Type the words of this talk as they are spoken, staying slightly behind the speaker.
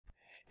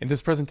In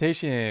this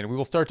presentation, we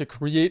will start to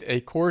create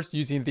a course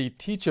using the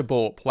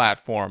Teachable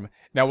platform.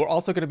 Now, we're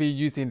also going to be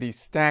using the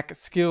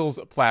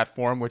Stackskills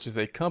platform, which is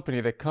the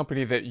company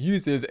that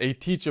uses a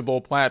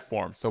Teachable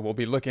platform. So we'll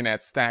be looking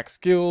at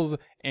Stackskills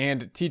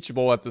and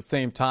Teachable at the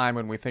same time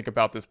when we think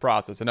about this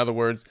process. In other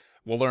words,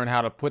 we'll learn how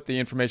to put the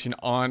information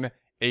on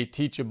a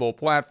Teachable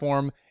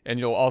platform, and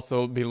you'll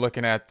also be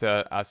looking at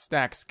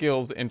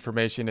Stackskills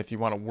information if you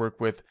want to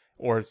work with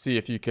or see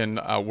if you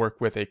can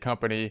work with a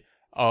company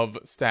of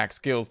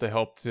Stackskills to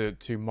help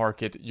to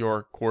market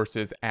your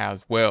courses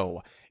as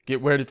well.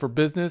 Get ready for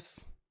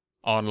business,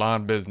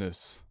 online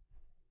business.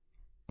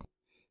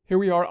 Here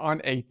we are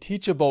on a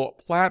Teachable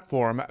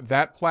platform,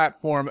 that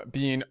platform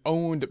being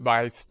owned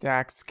by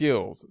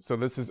Stackskills. So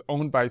this is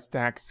owned by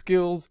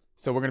Stackskills.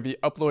 So we're going to be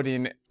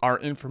uploading our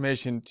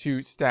information to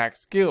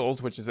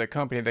Stackskills, which is a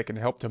company that can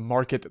help to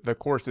market the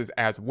courses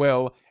as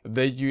well.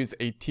 They use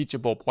a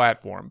Teachable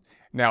platform.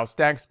 Now,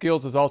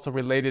 Stackskills is also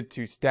related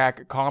to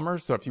Stack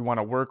Commerce. So if you want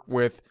to work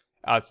with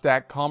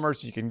Stack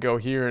Commerce, you can go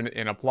here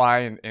and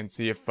apply and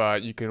see if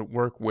you can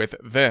work with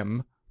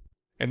them.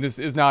 And this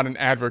is not an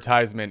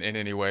advertisement in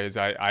any ways.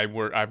 I've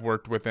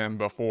worked with them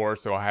before,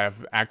 so I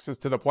have access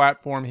to the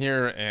platform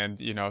here.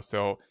 And,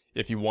 so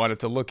if you wanted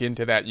to look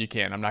into that, you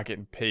can. I'm not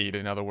getting paid,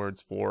 in other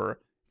words, for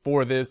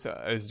this.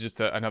 It's just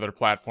another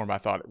platform I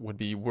thought would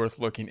be worth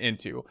looking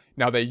into.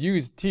 Now, they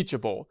use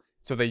Teachable.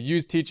 So they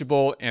use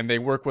Teachable and they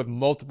work with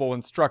multiple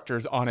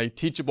instructors on a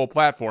Teachable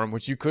platform,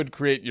 which you could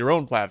create your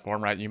own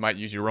platform, right? You might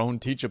use your own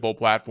Teachable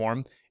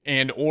platform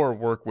and or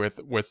work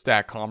with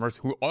Stack Commerce,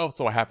 who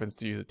also happens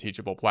to use a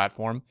Teachable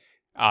platform.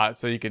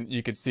 So you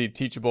could see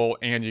Teachable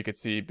and you could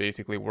see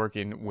basically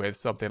working with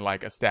something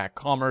like a Stack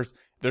Commerce.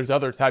 There's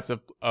other types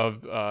of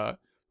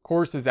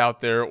courses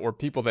out there or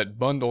people that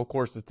bundle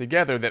courses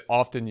together that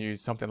often use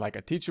something like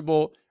a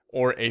Teachable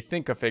or a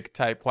Thinkific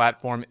type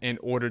platform in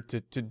order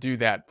to do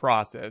that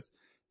process.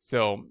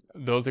 So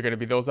those are going to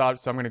be those options.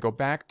 So I'm going to go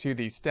back to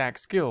the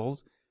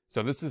Stackskills.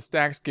 So this is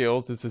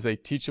Stackskills. This is a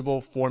Teachable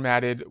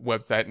formatted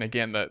website. And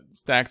again, the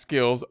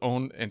Stackskills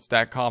owned and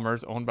Stack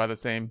Commerce, owned by the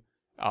same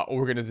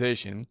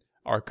organization,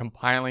 are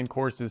compiling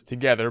courses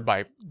together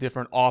by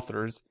different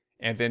authors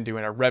and then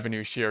doing a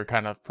revenue share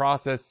kind of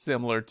process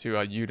similar to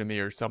a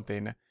Udemy or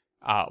something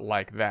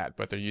like that.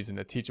 But they're using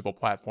the Teachable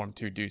platform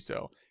to do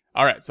so.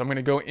 All right, so I'm going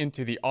to go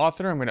into the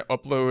author. I'm going to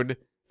upload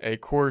a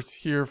course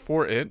here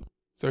for it.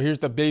 So here's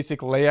the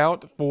basic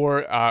layout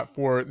for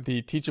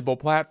the Teachable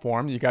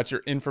platform. You got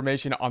your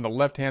information on the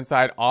left-hand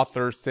side,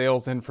 author,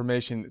 sales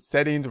information,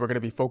 settings. We're going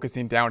to be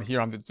focusing down here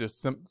on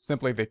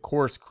simply the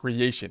course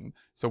creation.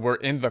 So we're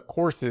in the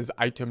courses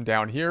item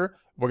down here.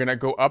 We're going to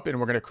go up and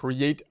we're going to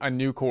create a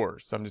new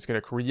course. So I'm just going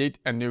to create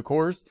a new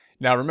course.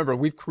 Now remember,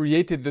 we've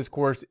created this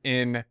course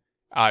in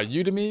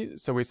Udemy.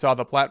 So we saw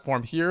the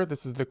platform here.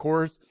 This is the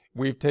course.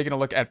 We've taken a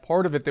look at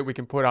part of it that we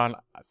can put on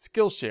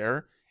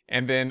Skillshare.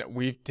 And then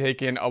we've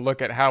taken a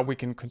look at how we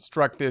can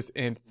construct this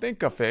in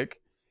Thinkific.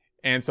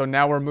 And so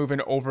now we're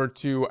moving over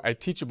to a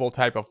Teachable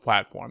type of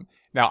platform.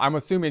 Now, I'm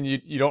assuming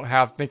you don't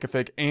have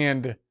Thinkific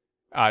and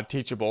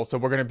Teachable. So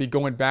we're going to be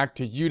going back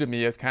to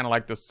Udemy as kind of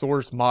like the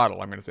source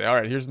model. I'm going to say, all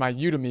right, here's my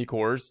Udemy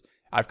course.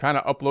 I've kind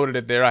of uploaded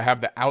it there. I have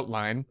the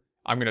outline.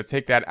 I'm going to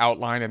take that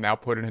outline and now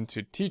put it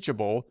into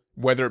Teachable,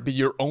 whether it be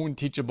your own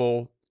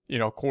Teachable,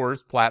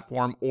 course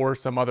platform or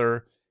some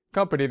other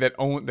company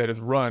that is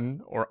run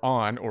or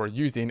on or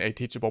using a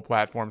Teachable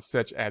platform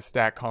such as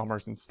Stack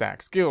Commerce and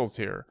Stackskills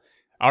here.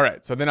 All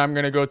right, so then I'm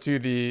going to go to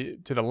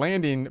the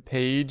landing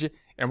page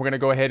and we're going to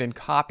go ahead and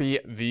copy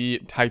the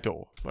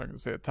title. So I'm going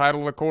to say the title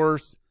of the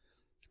course.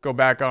 Let's go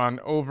back on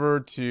over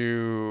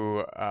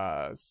to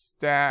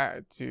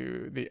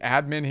the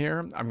admin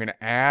here. I'm going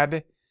to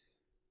add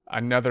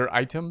another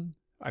item,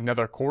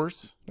 another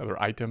course, another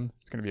item.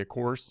 It's going to be a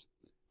course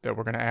that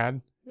we're going to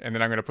add. And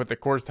then I'm going to put the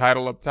course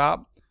title up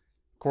top.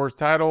 Course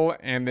title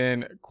and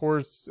then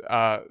course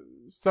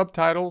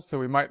subtitle. So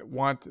we might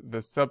want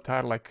the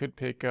subtitle. I could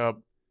pick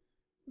up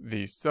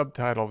the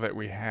subtitle that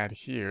we had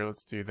here.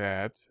 Let's do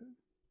that.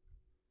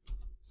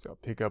 So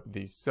pick up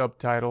the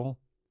subtitle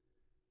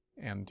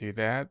and do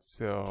that.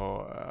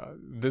 So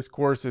this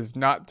course is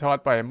not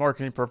taught by a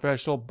marketing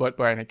professional, but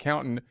by an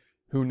accountant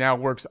who now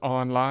works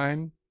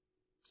online.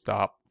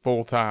 Stop.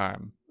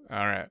 Full-time.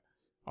 All right.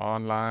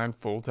 Online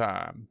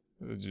full-time.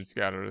 It just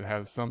got to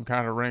have some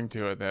kind of ring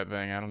to it, that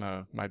thing. I don't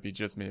know. It might be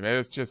just me. Maybe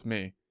it's just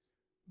me.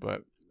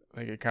 But I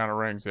think it kind of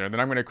rings there. And then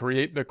I'm going to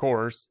create the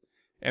course.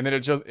 And then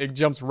it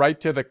jumps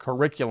right to the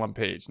curriculum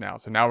page now.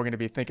 So now we're going to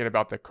be thinking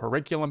about the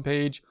curriculum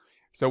page.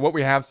 So what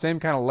we have, same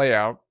kind of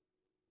layout.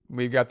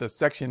 We've got the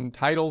section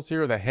titles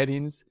here, the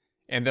headings.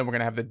 And then we're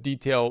going to have the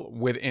detail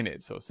within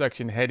it. So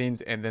section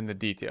headings and then the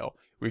detail.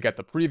 We got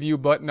the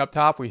preview button up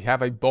top. We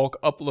have a bulk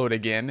upload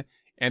again.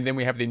 And then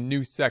we have the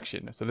new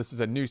section. So this is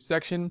a new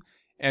section.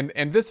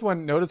 And this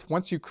one, notice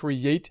once you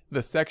create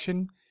the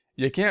section,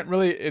 you can't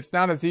really, it's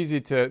not as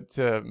easy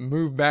to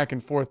move back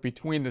and forth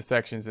between the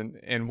sections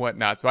and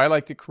whatnot. So I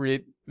like to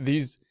create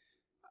these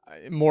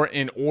more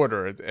in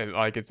order.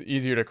 Like it's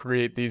easier to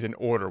create these in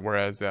order.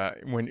 Whereas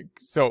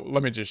so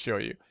let me just show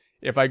you.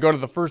 if I go to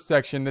the first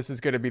section, this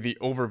is going to be the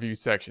overview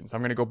section. So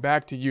I'm going to go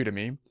back to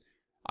Udemy.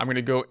 I'm going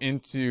to go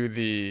into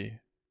the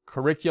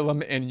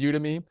curriculum in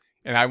Udemy,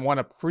 and I want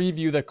to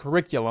preview the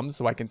curriculum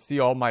so I can see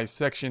all my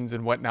sections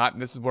and whatnot.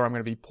 And this is where I'm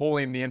going to be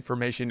pulling the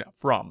information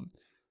from.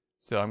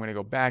 So I'm going to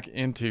go back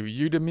into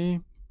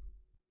Udemy.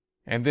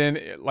 And then,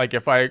 like,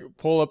 if I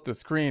pull up the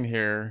screen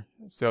here,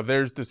 so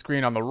there's the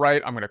screen on the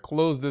right. I'm going to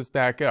close this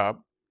back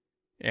up.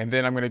 And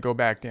then I'm going to go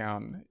back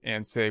down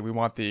and say we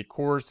want the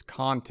course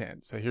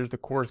content. So here's the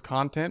course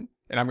content.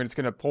 And I'm just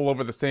going to pull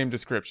over the same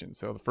description.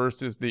 So the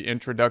first is the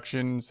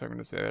introduction. So I'm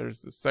going to say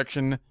there's the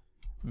section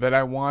that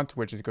I want,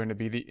 which is going to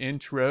be the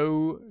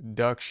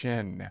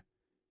introduction.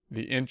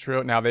 The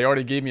intro. Now, they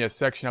already gave me a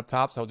section up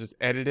top, so I'll just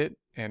edit it.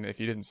 And if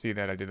you didn't see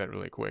that, I did that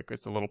really quick.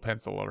 It's a little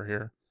pencil over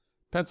here.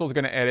 Pencil's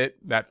going to edit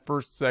that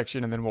first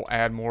section, and then we'll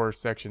add more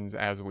sections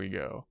as we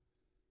go.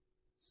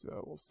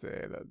 So we'll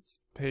say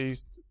that's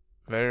paste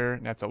there.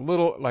 And that's a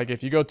little, like,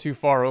 if you go too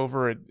far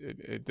over,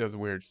 it does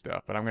weird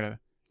stuff. But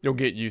you'll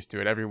get used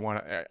to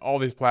it. All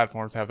these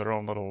platforms have their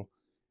own little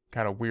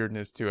kind of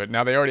weirdness to it.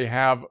 Now, they already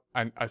have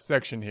a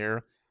section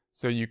here,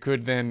 so you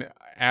could then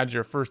add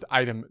your first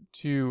item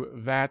to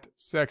that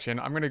section.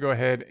 I'm going to go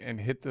ahead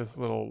and hit this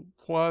little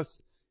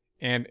plus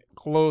and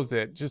close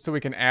it just so we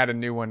can add a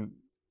new one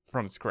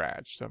from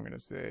scratch. So I'm going to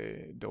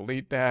say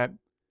delete that.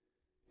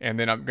 And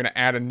then I'm going to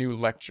add a new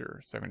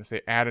lecture. So I'm going to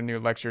say add a new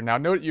lecture. Now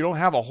note you don't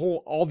have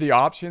all the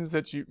options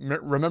that you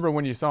remember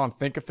when you saw on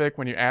Thinkific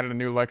when you added a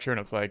new lecture and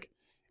it's like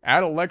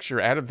add a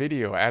lecture, add a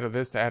video, add a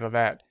this, add a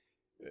that.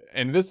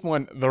 And this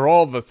one, they're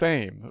all the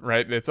same,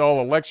 right? It's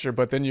all a lecture,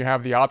 but then you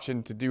have the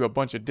option to do a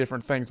bunch of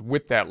different things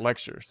with that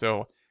lecture.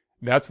 So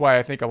that's why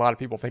I think a lot of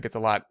people think it's a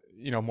lot,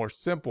 more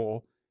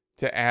simple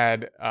to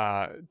add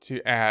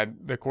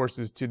the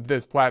courses to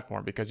this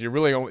platform, because you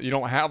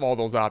don't have all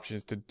those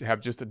options to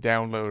have just a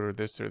download or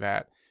this or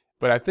that.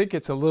 But I think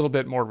it's a little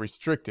bit more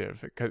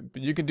restrictive because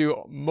you can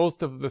do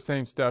most of the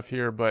same stuff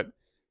here, but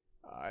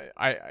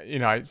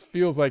it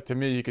feels like to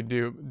me you could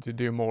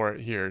do more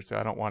here. So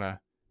I don't want to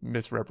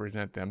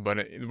misrepresent them, but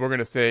we're going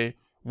to say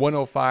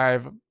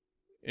 105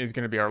 is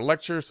going to be our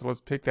lecture. So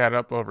let's pick that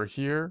up over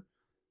here.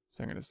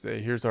 So I'm going to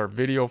say, here's our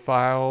video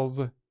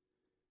files.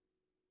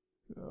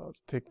 So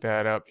let's pick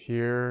that up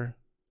here.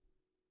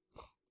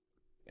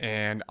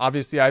 And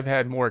obviously I've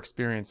had more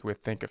experience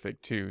with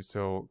Thinkific too.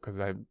 So, cause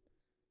I've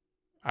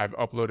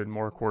uploaded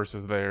more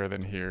courses there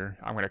than here.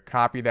 I'm going to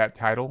copy that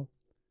title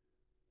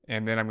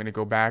and then I'm going to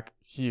go back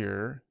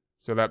here.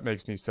 So that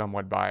makes me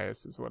somewhat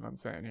biased is what I'm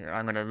saying here.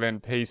 I'm going to then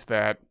paste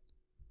that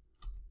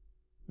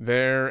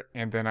there.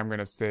 And then I'm going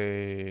to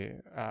say,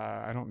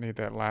 I don't need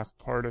that last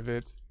part of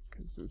it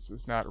because this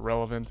is not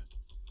relevant.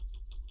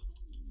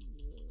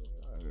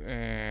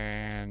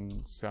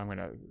 And so I'm going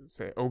to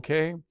say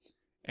okay.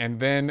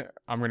 And then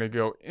I'm going to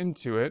go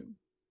into it.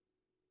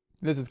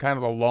 This is kind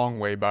of a long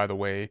way, by the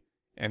way.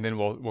 And then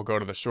we'll go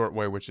to the short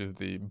way, which is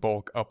the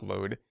bulk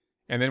upload.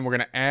 And then we're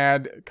going to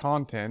add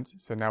content.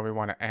 So now we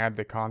want to add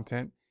the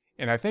content.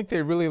 And I think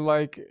they really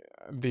like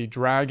the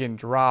drag and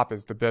drop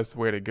is the best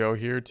way to go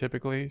here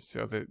typically.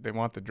 So they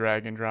want the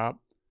drag and drop.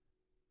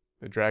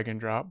 The drag and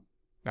drop.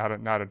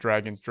 Not a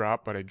dragon's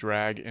drop, but a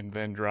drag and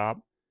then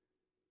drop.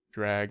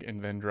 Drag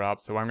and then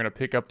drop. So I'm going to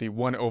pick up the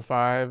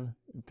 105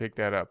 and pick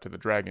that up to the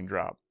drag and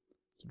drop.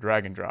 It's a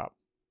drag and drop.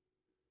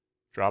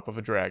 Drop of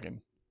a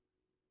dragon.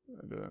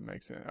 That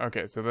makes sense.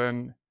 Okay, so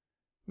then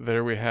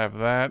there we have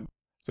that.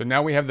 So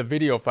now we have the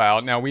video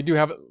file. Now we do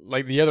have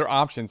like the other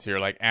options here,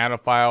 like add a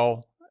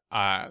file,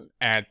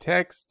 add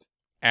text,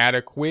 add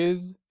a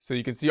quiz. So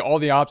you can see all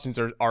the options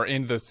are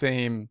in the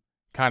same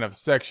kind of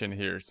section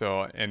here.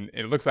 So, and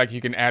it looks like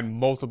you can add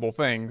multiple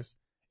things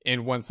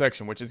in one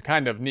section, which is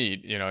kind of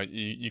neat.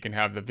 You can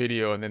have the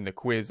video and then the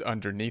quiz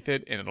underneath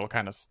it, and it'll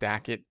kind of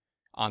stack it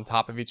on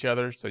top of each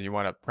other. So you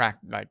want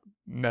to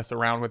mess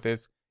around with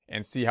this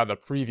and see how the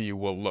preview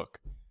will look.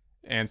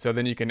 And so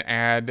then you can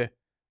add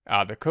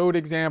the code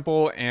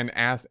example and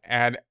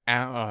add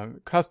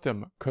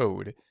custom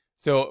code.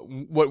 So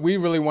what we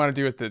really want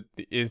to do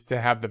is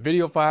to have the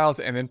video files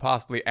and then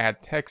possibly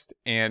add text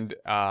and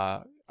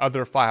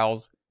other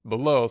files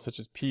below, such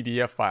as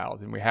PDF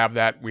files. And we have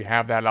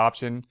that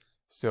option.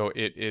 So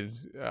it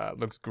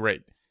looks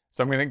great.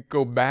 So I'm going to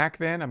go back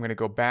then. I'm going to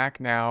go back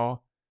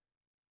now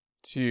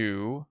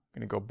I'm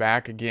going to go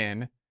back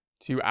again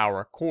to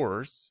our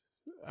course,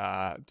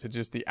 to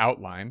just the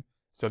outline.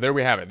 So there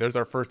we have it. There's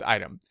our first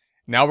item.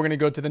 Now we're going to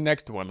go to the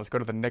next one. Let's go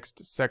to the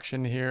next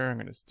section here. I'm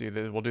going to do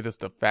this. We'll do this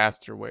the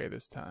faster way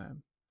this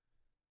time.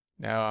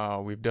 Now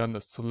we've done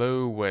the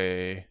slow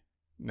way.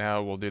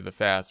 Now we'll do the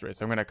fast way.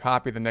 So I'm going to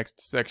copy the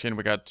next section.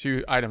 We got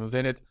two items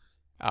in it.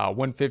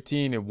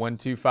 115 and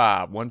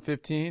 125.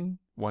 115,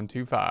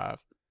 125.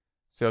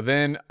 So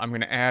then I'm going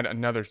to add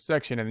another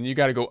section, and then you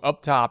got to go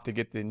up top to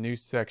get the new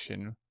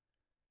section.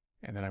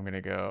 And then I'm going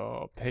to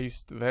go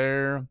paste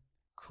there,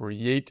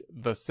 create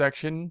the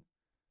section.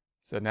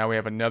 So now we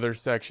have another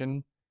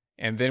section,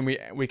 and then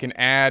we can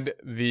add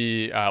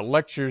the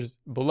lectures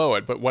below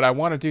it. But what I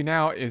want to do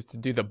now is to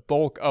do the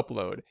bulk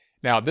upload.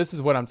 Now, this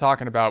is what I'm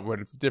talking about, what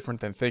it's different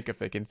than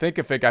Thinkific. In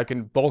Thinkific, I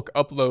can bulk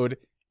upload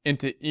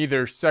into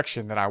either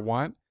section that I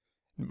want.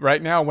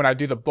 Right now, when I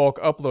do the bulk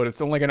upload,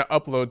 it's only going to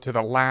upload to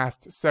the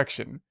last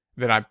section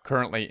that I'm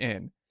currently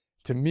in.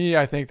 To me,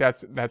 I think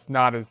that's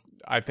not as,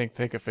 I think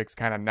Thinkific's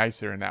kind of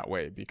nicer in that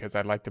way, because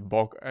I'd like to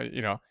bulk,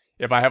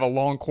 if I have a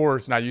long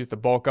course and I use the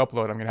bulk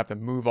upload, I'm going to have to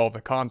move all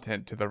the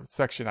content to the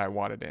section I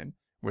want it in,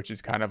 which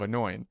is kind of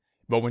annoying.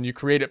 But when you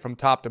create it from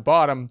top to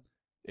bottom,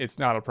 it's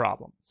not a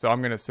problem. So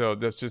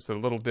that's just a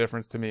little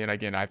difference to me. And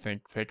again, I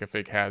think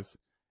Thinkific has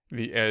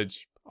the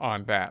edge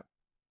on that.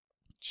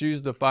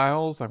 Choose the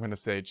files. I'm going to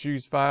say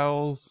choose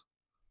files.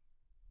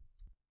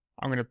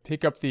 I'm going to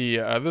pick up the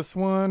this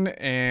one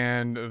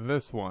and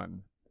this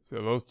one.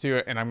 So those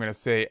two, and I'm going to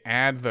say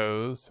add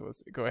those. So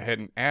let's go ahead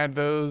and add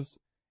those.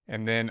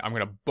 And then I'm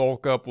going to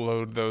bulk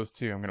upload those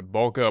two. I'm going to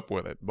bulk up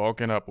with it.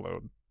 Bulk and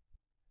upload.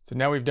 So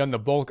now we've done the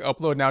bulk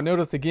upload. Now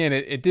notice again,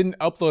 it didn't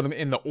upload them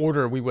in the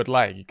order we would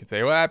like. You could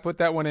say, well, I put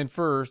that one in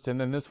first and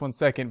then this one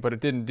second, but it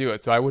didn't do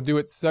it. So I would do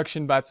it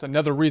section by section.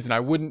 Another reason I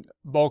wouldn't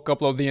bulk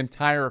upload the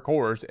entire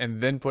course and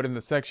then put in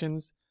the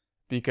sections,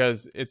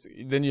 because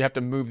then you have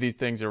to move these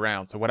things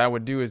around. So what I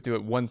would do is do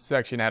it one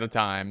section at a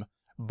time,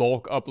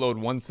 bulk upload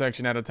one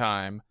section at a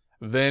time,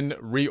 then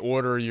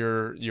reorder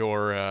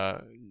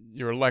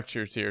your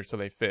lectures here so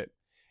they fit.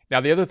 Now,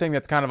 the other thing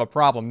that's kind of a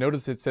problem,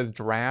 notice it says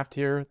draft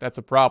here. That's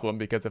a problem,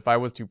 because if I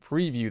was to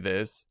preview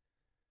this,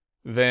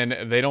 then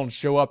they don't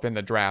show up in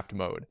the draft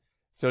mode.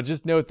 So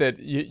just note that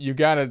you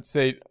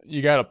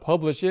gotta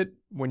publish it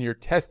when you're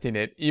testing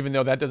it, even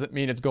though that doesn't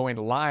mean it's going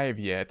live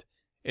yet.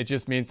 It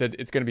just means that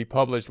it's going to be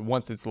published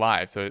once it's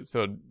live.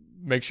 So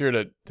make sure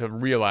to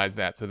realize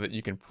that, so that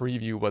you can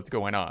preview what's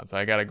going on. So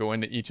I got to go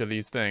into each of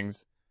these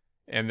things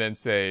and then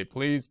say,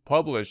 please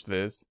publish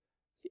this.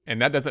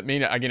 And that doesn't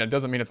mean, again, it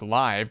doesn't mean it's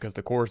live, because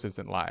the course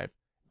isn't live.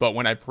 But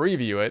when I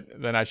preview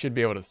it, then I should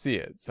be able to see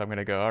it. So I'm going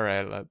to go, all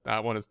right,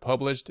 that one is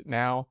published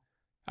now.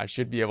 I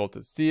should be able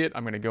to see it.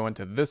 I'm going to go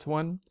into this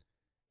one,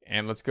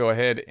 and let's go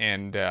ahead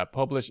and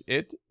publish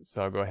it.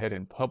 So I'll go ahead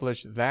and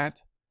publish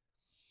that.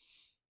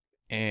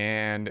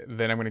 And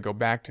then I'm going to go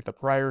back to the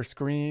prior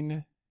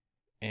screen,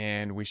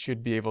 and we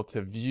should be able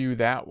to view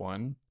that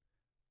one.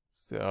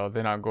 So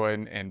then I'll go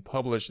ahead and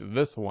publish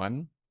this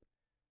one.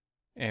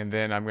 And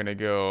then I'm going to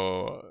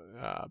go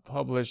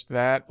publish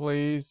that,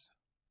 please.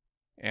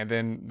 And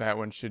then that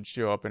one should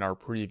show up in our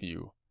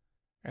preview.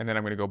 And then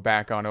I'm going to go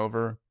back on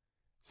over.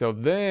 So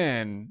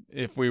then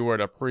if we were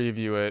to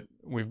preview it,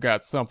 we've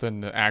got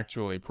something to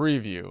actually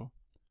preview,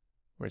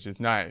 which is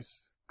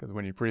nice. Because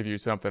when you preview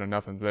something and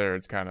nothing's there,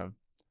 it's kind of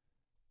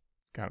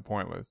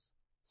pointless.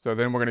 So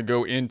then we're going to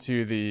go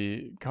into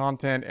the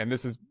content, and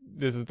this is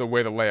the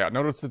way the layout.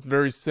 Notice it's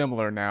very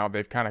similar now.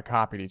 They've kind of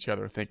copied each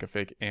other,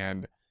 Thinkific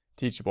and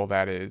Teachable,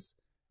 that is,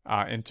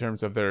 in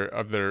terms of their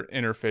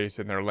interface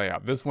and their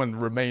layout. This one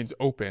remains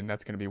open.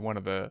 That's going to be one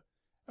of the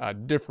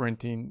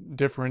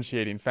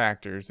differentiating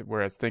factors,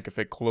 whereas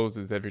Thinkific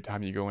closes every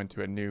time you go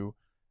into a new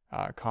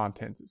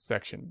content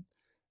section.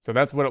 So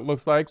that's what it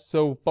looks like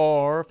so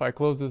far. If I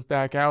close this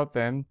back out,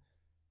 then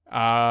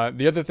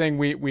the other thing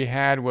we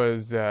had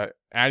was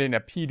adding a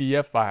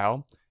PDF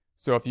file.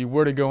 So if you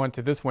were to go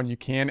into this one, you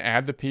can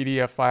add the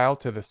PDF file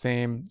to the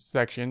same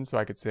section. So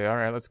I could say, all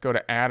right, let's go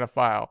to add a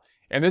file.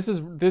 And this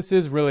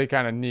is really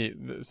kind of neat,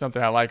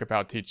 something I like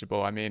about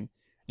Teachable. I mean,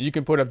 you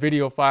can put a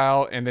video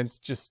file and then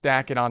just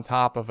stack it on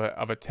top of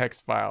a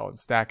text file, and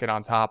stack it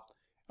on top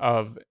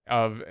of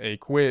a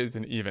quiz.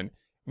 And even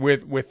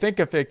with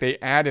Thinkific, they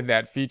added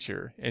that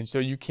feature, and so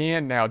you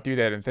can now do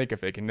that in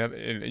Thinkific,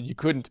 and you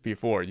couldn't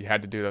before. You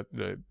had to do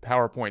the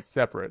PowerPoint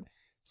separate.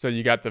 So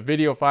you got the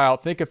video file.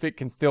 Thinkific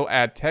can still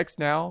add text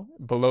now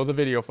below the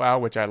video file,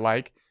 which I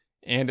like,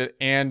 and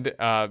add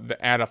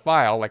a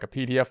file like a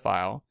PDF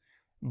file.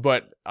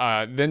 But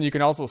then you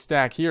can also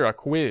stack here a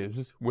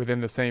quiz within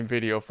the same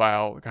video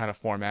file kind of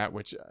format,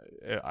 which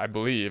I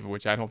believe,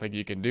 which I don't think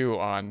you can do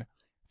on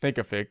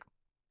Thinkific.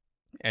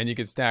 And you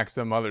can stack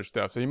some other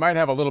stuff. So you might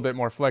have a little bit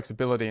more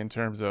flexibility in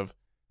terms of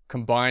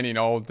combining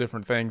all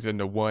different things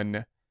into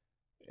one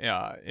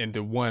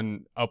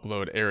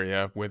upload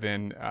area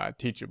within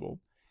Teachable.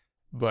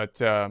 But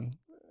so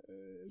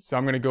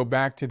I'm going to go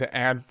back to the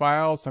add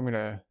file. So I'm going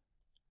to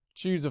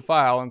choose a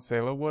file and say,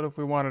 well, what if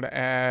we wanted to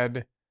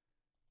add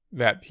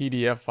that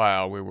PDF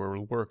file we were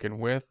working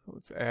with?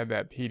 Let's add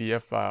that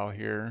PDF file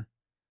here.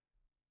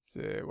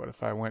 Say, what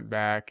if I went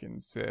back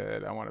and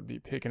said, I want to be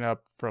picking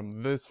up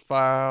from this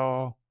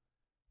file,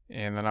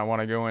 and then I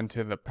want to go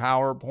into the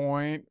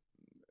PowerPoint,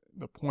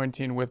 the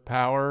pointing with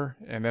power,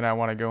 and then I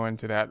want to go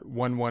into that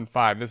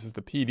 115. This is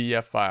the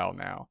PDF file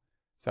now.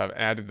 So I've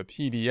added the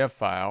PDF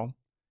file.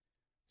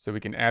 So we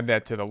can add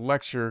that to the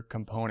lecture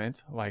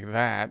component like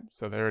that.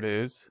 So there it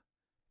is.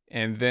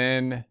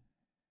 And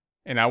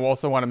I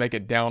also want to make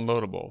it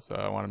downloadable. So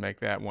I want to make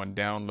that one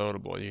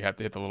downloadable. You have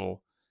to hit the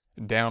little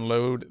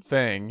download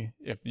thing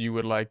if you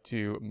would like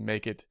to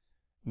make it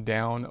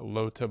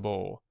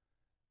downloadable.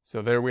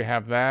 So there we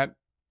have that.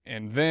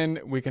 And then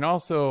we can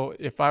also,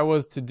 if I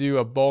was to do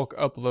a bulk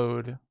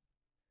upload,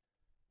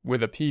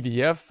 with a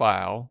PDF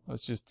file.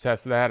 Let's just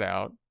test that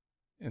out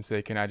and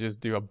say, can I just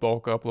do a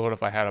bulk upload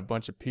if I had a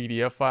bunch of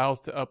PDF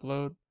files to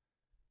upload?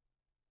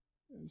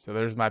 So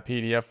there's my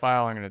PDF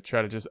file. I'm going to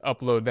try to just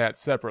upload that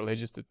separately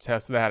just to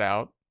test that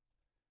out.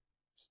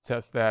 Just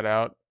test that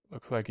out.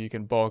 Looks like you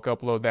can bulk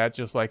upload that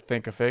just like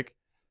Thinkific.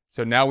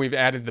 So now we've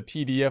added the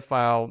PDF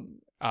file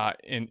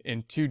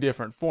in two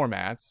different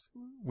formats.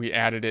 We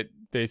added it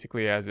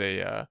basically as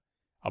a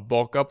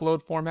bulk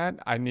upload format.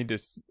 I need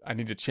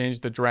to change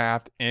the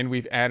draft, and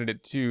we've added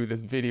it to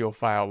this video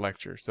file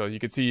lecture. So you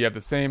can see you have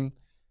the same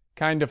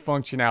kind of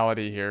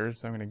functionality here.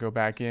 So I'm going to go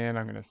back in.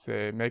 I'm going to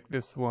say, make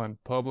this one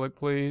public,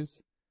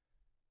 please.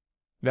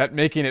 That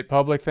making it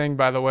public thing,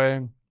 by the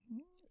way,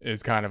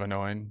 is kind of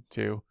annoying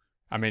too.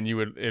 I mean,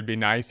 it'd be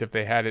nice if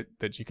they had it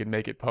that you could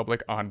make it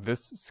public on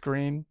this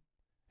screen.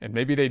 And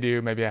maybe they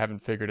do. Maybe I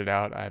haven't figured it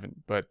out. I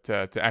haven't. But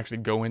to actually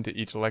go into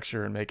each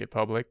lecture and make it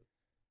public,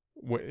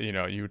 you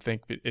know, you would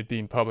think it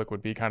being public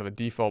would be kind of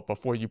the default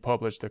before you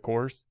publish the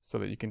course so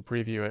that you can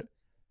preview it.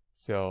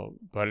 So,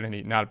 but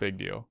not a big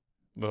deal.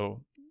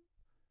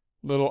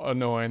 Little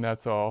annoying,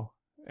 that's all.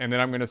 And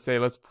then I'm going to say,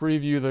 let's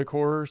preview the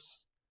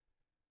course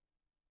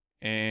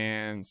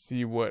and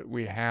see what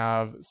we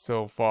have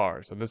so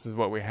far. So this is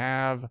what we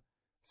have.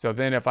 So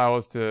then if I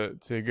was to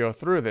go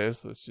through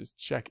this, let's just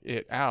check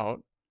it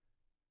out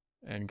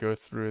and go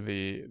through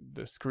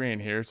the screen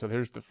here. So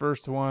there's the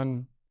first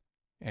one.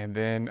 And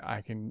then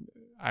I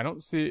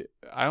don't see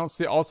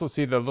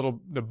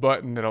the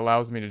button that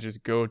allows me to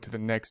just go to the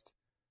next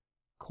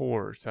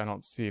course. I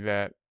don't see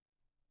that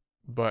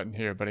button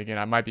here, but again,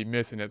 I might be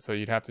missing it. So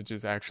you'd have to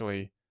just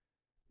actually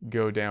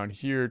go down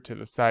here to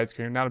the side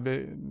screen. Not a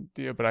big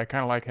deal, but I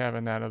kind of like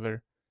having that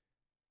other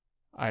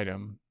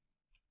item.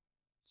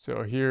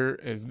 So here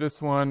is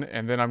this one,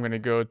 and then I'm going to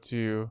go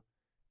to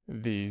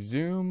the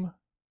Zoom.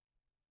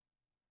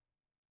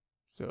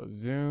 So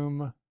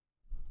Zoom.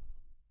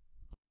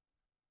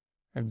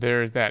 And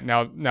there's that.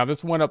 Now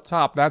this one up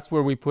top, that's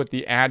where we put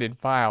the added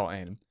file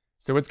in.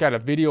 So it's got a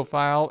video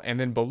file, and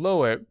then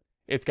below it,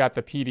 it's got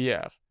the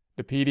PDF.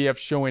 The PDF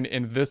showing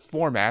in this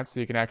format, so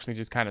you can actually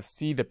just kind of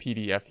see the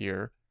PDF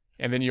here.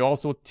 And then you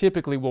also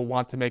typically will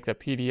want to make the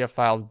PDF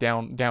files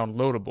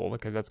downloadable,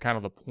 because that's kind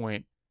of the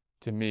point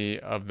to me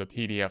of the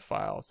PDF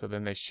file. So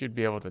then they should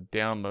be able to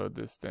download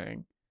this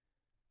thing.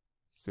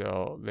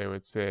 So they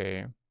would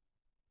say,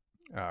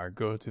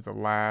 go to the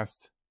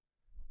last.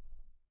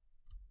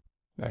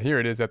 Now here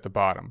it is at the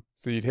bottom.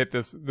 So you'd hit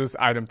this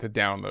item to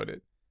download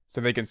it.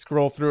 So they can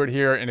scroll through it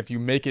here, and if you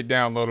make it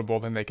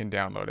downloadable, then they can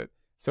download it.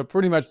 So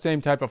pretty much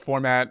same type of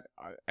format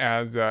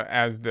as the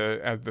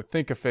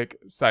Thinkific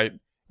site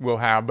will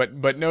have.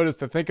 But notice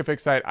the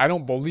Thinkific site, I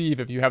don't believe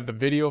if you have the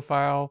video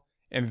file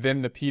and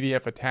then the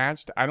PDF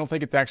attached, I don't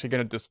think it's actually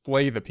going to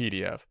display the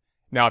PDF.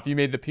 Now, if you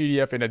made the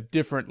PDF in a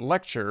different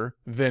lecture,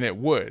 then it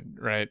would,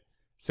 right?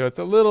 So it's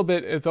a little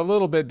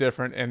bit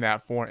different in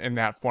that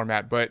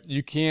format, but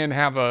you can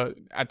have a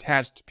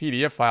attached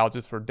PDF file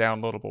just for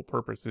downloadable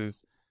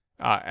purposes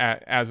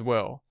as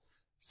well.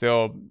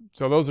 So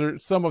those are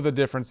some of the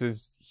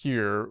differences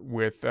here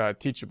with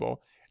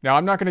Teachable. Now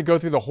I'm not going to go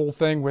through the whole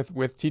thing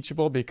with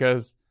Teachable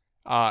because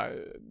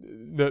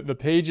the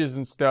pages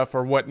and stuff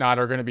or whatnot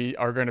are going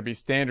to be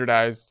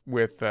standardized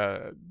with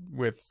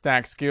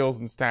Stackskills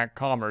and Stack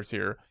Commerce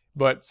here.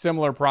 But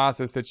similar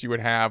process that you would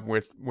have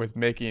with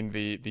making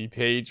the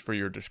page for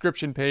your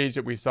description page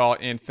that we saw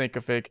in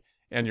Thinkific,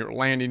 and your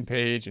landing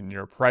page and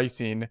your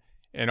pricing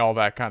and all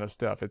that kind of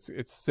stuff.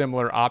 It's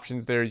similar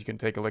options there. You can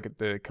take a look at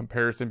the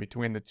comparison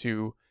between the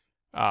two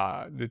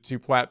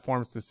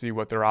platforms to see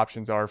what their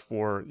options are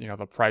for, you know,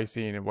 the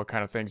pricing and what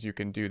kind of things you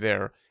can do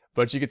there.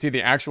 But you can see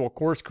the actual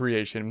course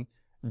creation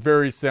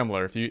very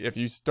similar. If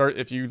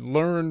you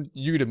learn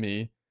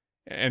Udemy,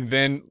 and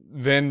then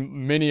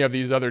many of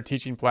these other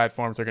teaching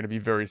platforms are going to be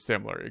very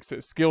similar.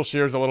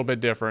 Skillshare is a little bit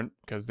different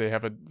because they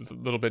have a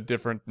little bit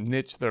different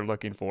niche they're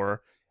looking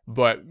for.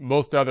 But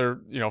most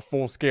other, you know,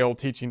 full-scale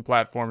teaching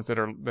platforms that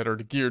are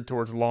geared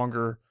towards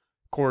longer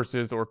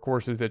courses or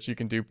courses that you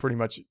can do pretty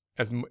much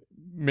as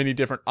many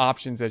different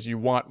options as you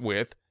want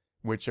with,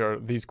 which are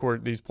these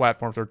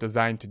platforms are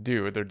designed to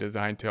do. They're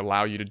designed to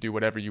allow you to do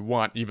whatever you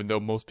want, even though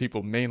most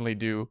people mainly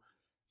do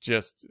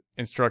just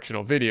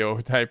instructional video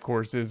type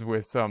courses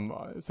with some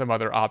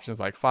other options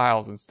like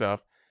files and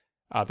stuff.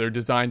 They're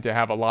designed to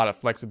have a lot of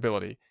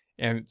flexibility.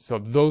 And so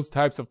those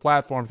types of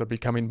platforms are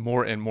becoming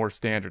more and more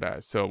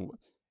standardized. So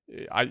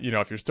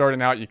if you're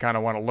starting out, you kind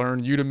of want to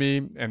learn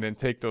Udemy and then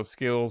take those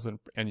skills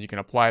and you can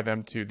apply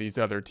them to these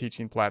other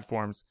teaching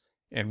platforms.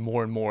 And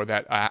more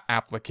that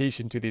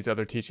application to these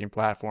other teaching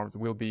platforms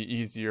will be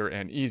easier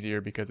and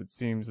easier because it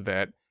seems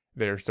that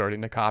they're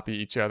starting to copy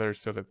each other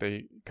so that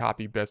they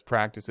copy best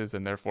practices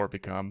and therefore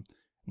become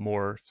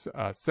more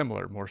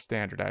similar, more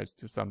standardized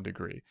to some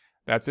degree.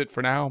 That's it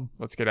for now.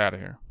 Let's get out of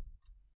here.